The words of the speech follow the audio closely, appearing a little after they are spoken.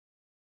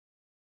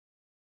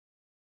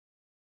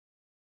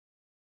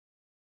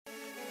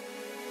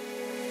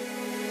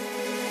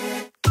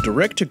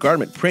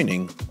Direct-to-garment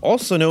printing,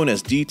 also known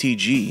as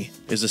DTG,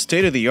 is a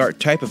state-of-the-art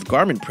type of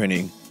garment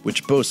printing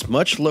which boasts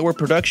much lower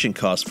production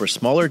costs for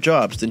smaller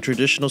jobs than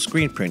traditional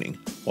screen printing,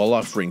 while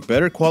offering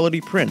better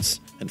quality prints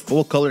and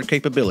full-color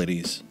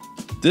capabilities.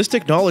 This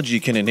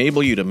technology can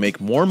enable you to make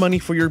more money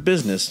for your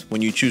business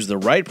when you choose the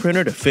right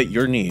printer to fit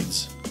your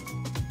needs.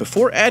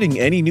 Before adding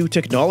any new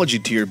technology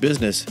to your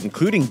business,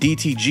 including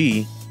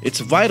DTG,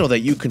 it's vital that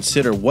you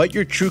consider what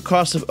your true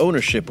cost of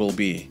ownership will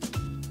be.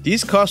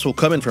 These costs will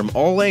come in from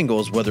all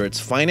angles, whether it's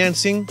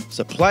financing,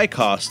 supply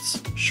costs,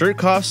 shirt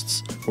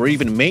costs, or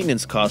even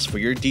maintenance costs for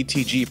your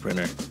DTG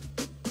printer.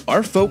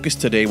 Our focus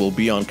today will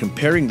be on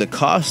comparing the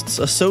costs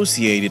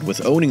associated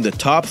with owning the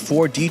top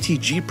 4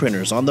 DTG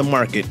printers on the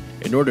market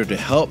in order to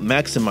help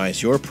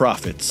maximize your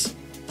profits.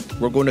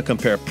 We're going to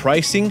compare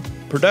pricing,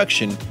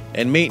 production,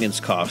 and maintenance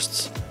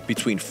costs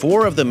between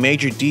 4 of the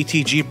major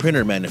DTG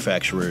printer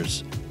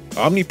manufacturers: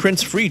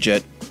 OmniPrint's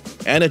FreeJet,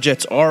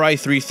 Anajet's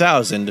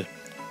RI3000,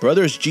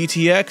 Brothers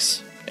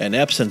GTX, and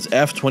Epson's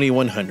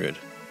F2100.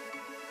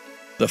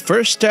 The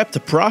first step to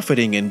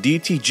profiting in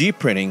DTG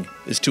printing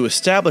is to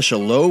establish a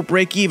low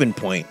break-even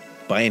point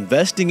by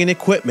investing in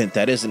equipment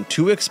that isn't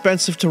too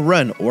expensive to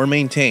run or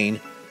maintain,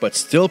 but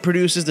still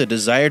produces the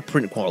desired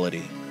print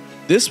quality.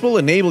 This will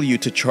enable you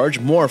to charge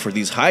more for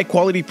these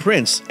high-quality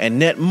prints and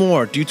net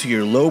more due to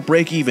your low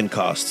break-even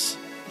costs.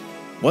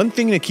 One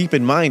thing to keep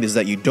in mind is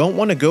that you don't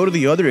want to go to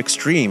the other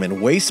extreme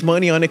and waste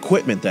money on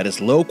equipment that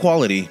is low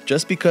quality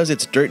just because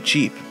it's dirt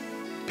cheap.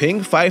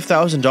 Paying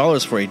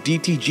 $5,000 for a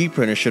DTG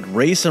printer should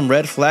raise some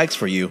red flags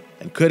for you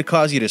and could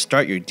cause you to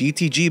start your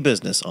DTG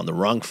business on the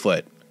wrong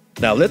foot.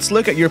 Now let's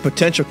look at your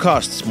potential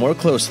costs more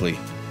closely.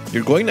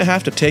 You're going to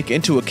have to take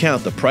into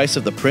account the price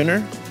of the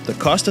printer, the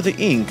cost of the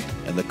ink,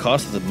 and the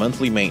cost of the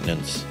monthly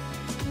maintenance.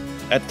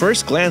 At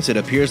first glance, it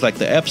appears like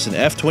the Epson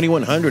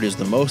F2100 is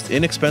the most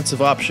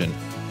inexpensive option.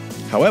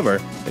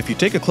 However, if you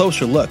take a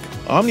closer look,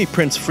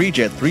 OmniPrint's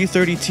FreeJet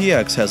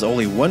 330TX has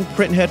only one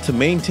print head to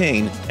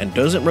maintain and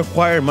doesn't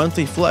require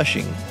monthly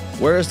flushing,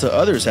 whereas the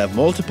others have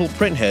multiple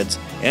print heads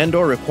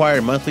and/or require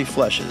monthly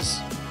flushes.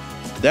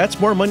 That's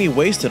more money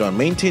wasted on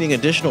maintaining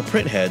additional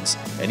print heads,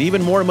 and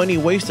even more money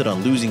wasted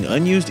on losing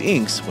unused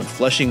inks when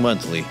flushing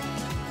monthly.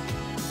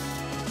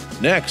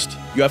 Next,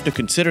 you have to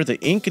consider the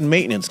ink and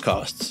maintenance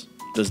costs.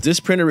 Does this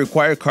printer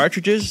require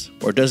cartridges,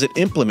 or does it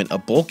implement a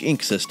bulk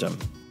ink system?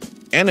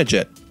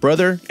 Anajet,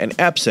 Brother, and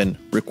Epson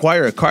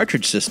require a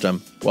cartridge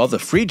system, while the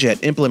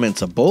FreeJet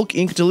implements a bulk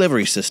ink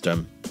delivery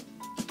system.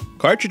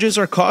 Cartridges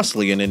are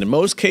costly and in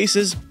most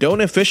cases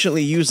don't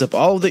efficiently use up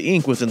all of the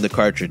ink within the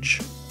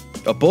cartridge.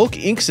 A bulk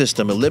ink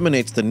system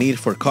eliminates the need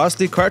for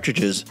costly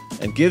cartridges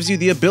and gives you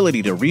the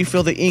ability to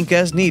refill the ink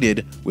as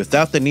needed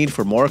without the need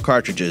for more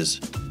cartridges.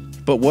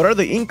 But what are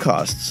the ink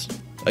costs?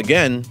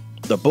 Again,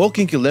 the bulk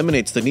ink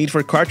eliminates the need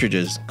for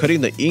cartridges,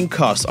 cutting the ink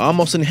costs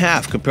almost in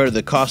half compared to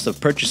the cost of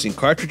purchasing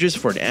cartridges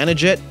for an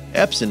Anajet,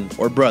 Epson,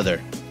 or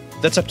Brother.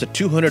 That's up to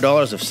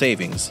 $200 of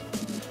savings.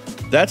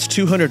 That's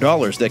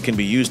 $200 that can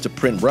be used to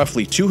print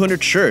roughly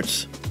 200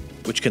 shirts,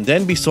 which can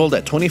then be sold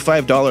at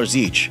 $25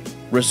 each,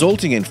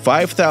 resulting in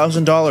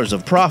 $5,000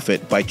 of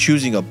profit by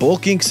choosing a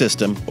bulk ink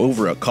system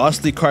over a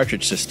costly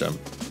cartridge system.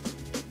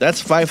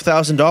 That's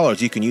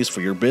 $5,000 you can use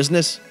for your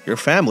business, your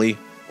family,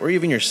 or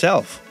even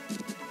yourself.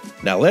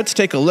 Now let's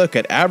take a look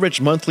at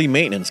average monthly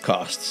maintenance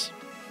costs.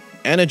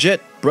 Anajet,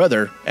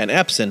 Brother, and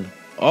Epson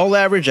all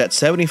average at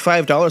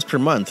 $75 per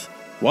month,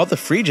 while the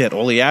FreeJet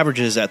only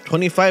averages at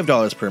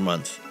 $25 per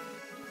month.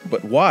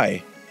 But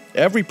why?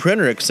 Every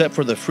printer except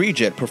for the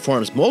FreeJet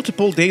performs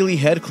multiple daily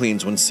head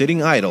cleans when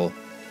sitting idle.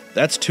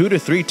 That's 2 to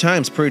 3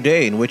 times per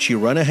day in which you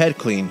run a head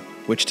clean,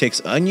 which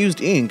takes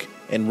unused ink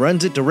and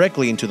runs it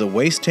directly into the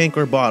waste tank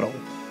or bottle.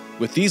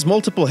 With these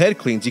multiple head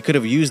cleans, you could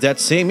have used that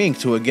same ink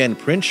to again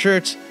print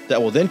shirts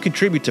that will then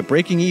contribute to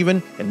breaking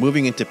even and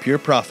moving into pure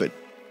profit.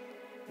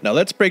 Now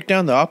let's break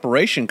down the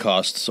operation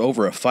costs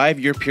over a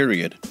 5-year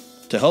period.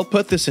 To help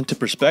put this into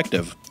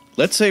perspective,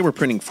 let's say we're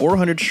printing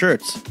 400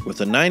 shirts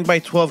with a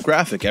 9x12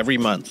 graphic every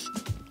month.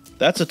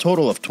 That's a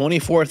total of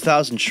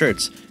 24,000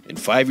 shirts in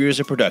 5 years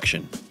of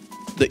production.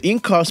 The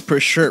ink cost per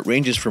shirt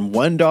ranges from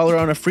 $1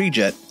 on a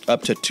FreeJet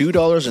up to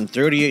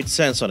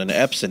 $2.38 on an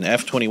Epson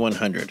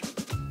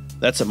F2100.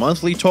 That's a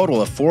monthly total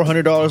of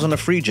 $400 on a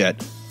FreeJet,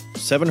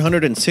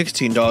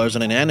 $716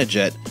 on an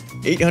Anajet,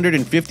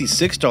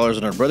 $856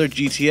 on a Brother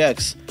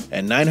GTX,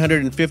 and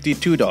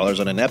 $952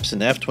 on an Epson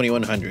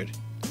F2100.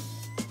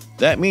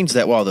 That means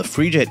that while the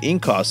FreeJet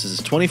ink cost is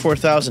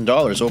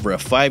 $24,000 over a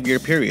 5-year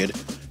period,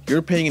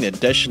 you're paying an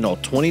additional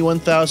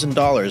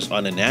 $21,000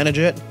 on an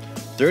Anajet,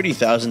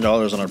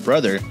 $30,000 on a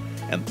Brother,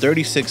 and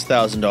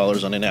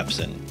 $36,000 on an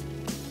Epson.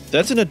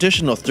 That's an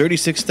additional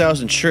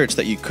 36,000 shirts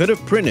that you could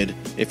have printed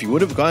if you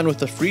would have gone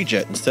with a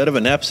FreeJet instead of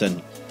an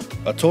Epson.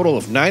 A total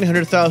of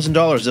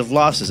 $900,000 of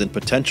losses in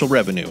potential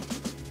revenue.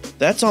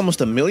 That's almost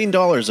 $1 million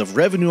of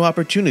revenue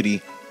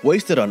opportunity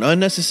wasted on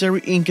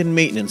unnecessary ink and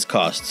maintenance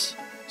costs.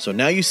 So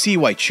now you see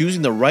why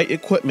choosing the right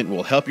equipment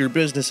will help your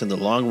business in the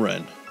long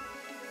run.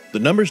 The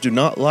numbers do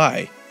not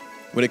lie.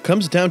 When it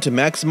comes down to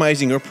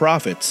maximizing your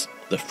profits,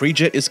 the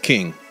FreeJet is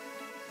king.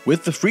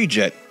 With the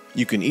FreeJet,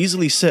 you can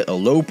easily set a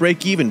low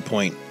break-even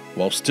point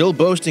while still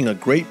boasting a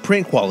great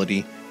print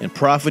quality and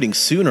profiting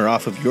sooner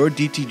off of your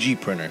DTG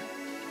printer.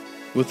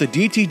 With the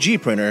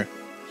DTG printer,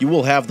 you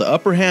will have the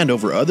upper hand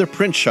over other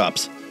print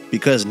shops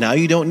because now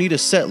you don't need to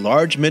set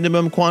large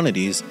minimum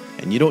quantities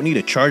and you don't need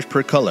to charge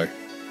per color.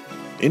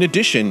 In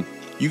addition,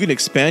 you can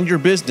expand your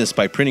business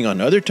by printing on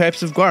other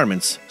types of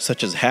garments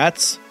such as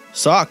hats,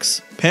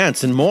 socks,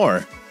 pants, and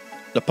more.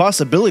 The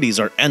possibilities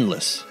are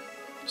endless.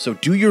 So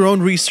do your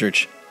own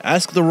research,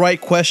 ask the right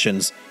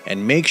questions,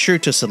 and make sure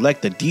to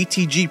select the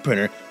DTG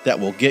printer that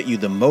will get you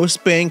the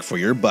most bang for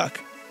your buck.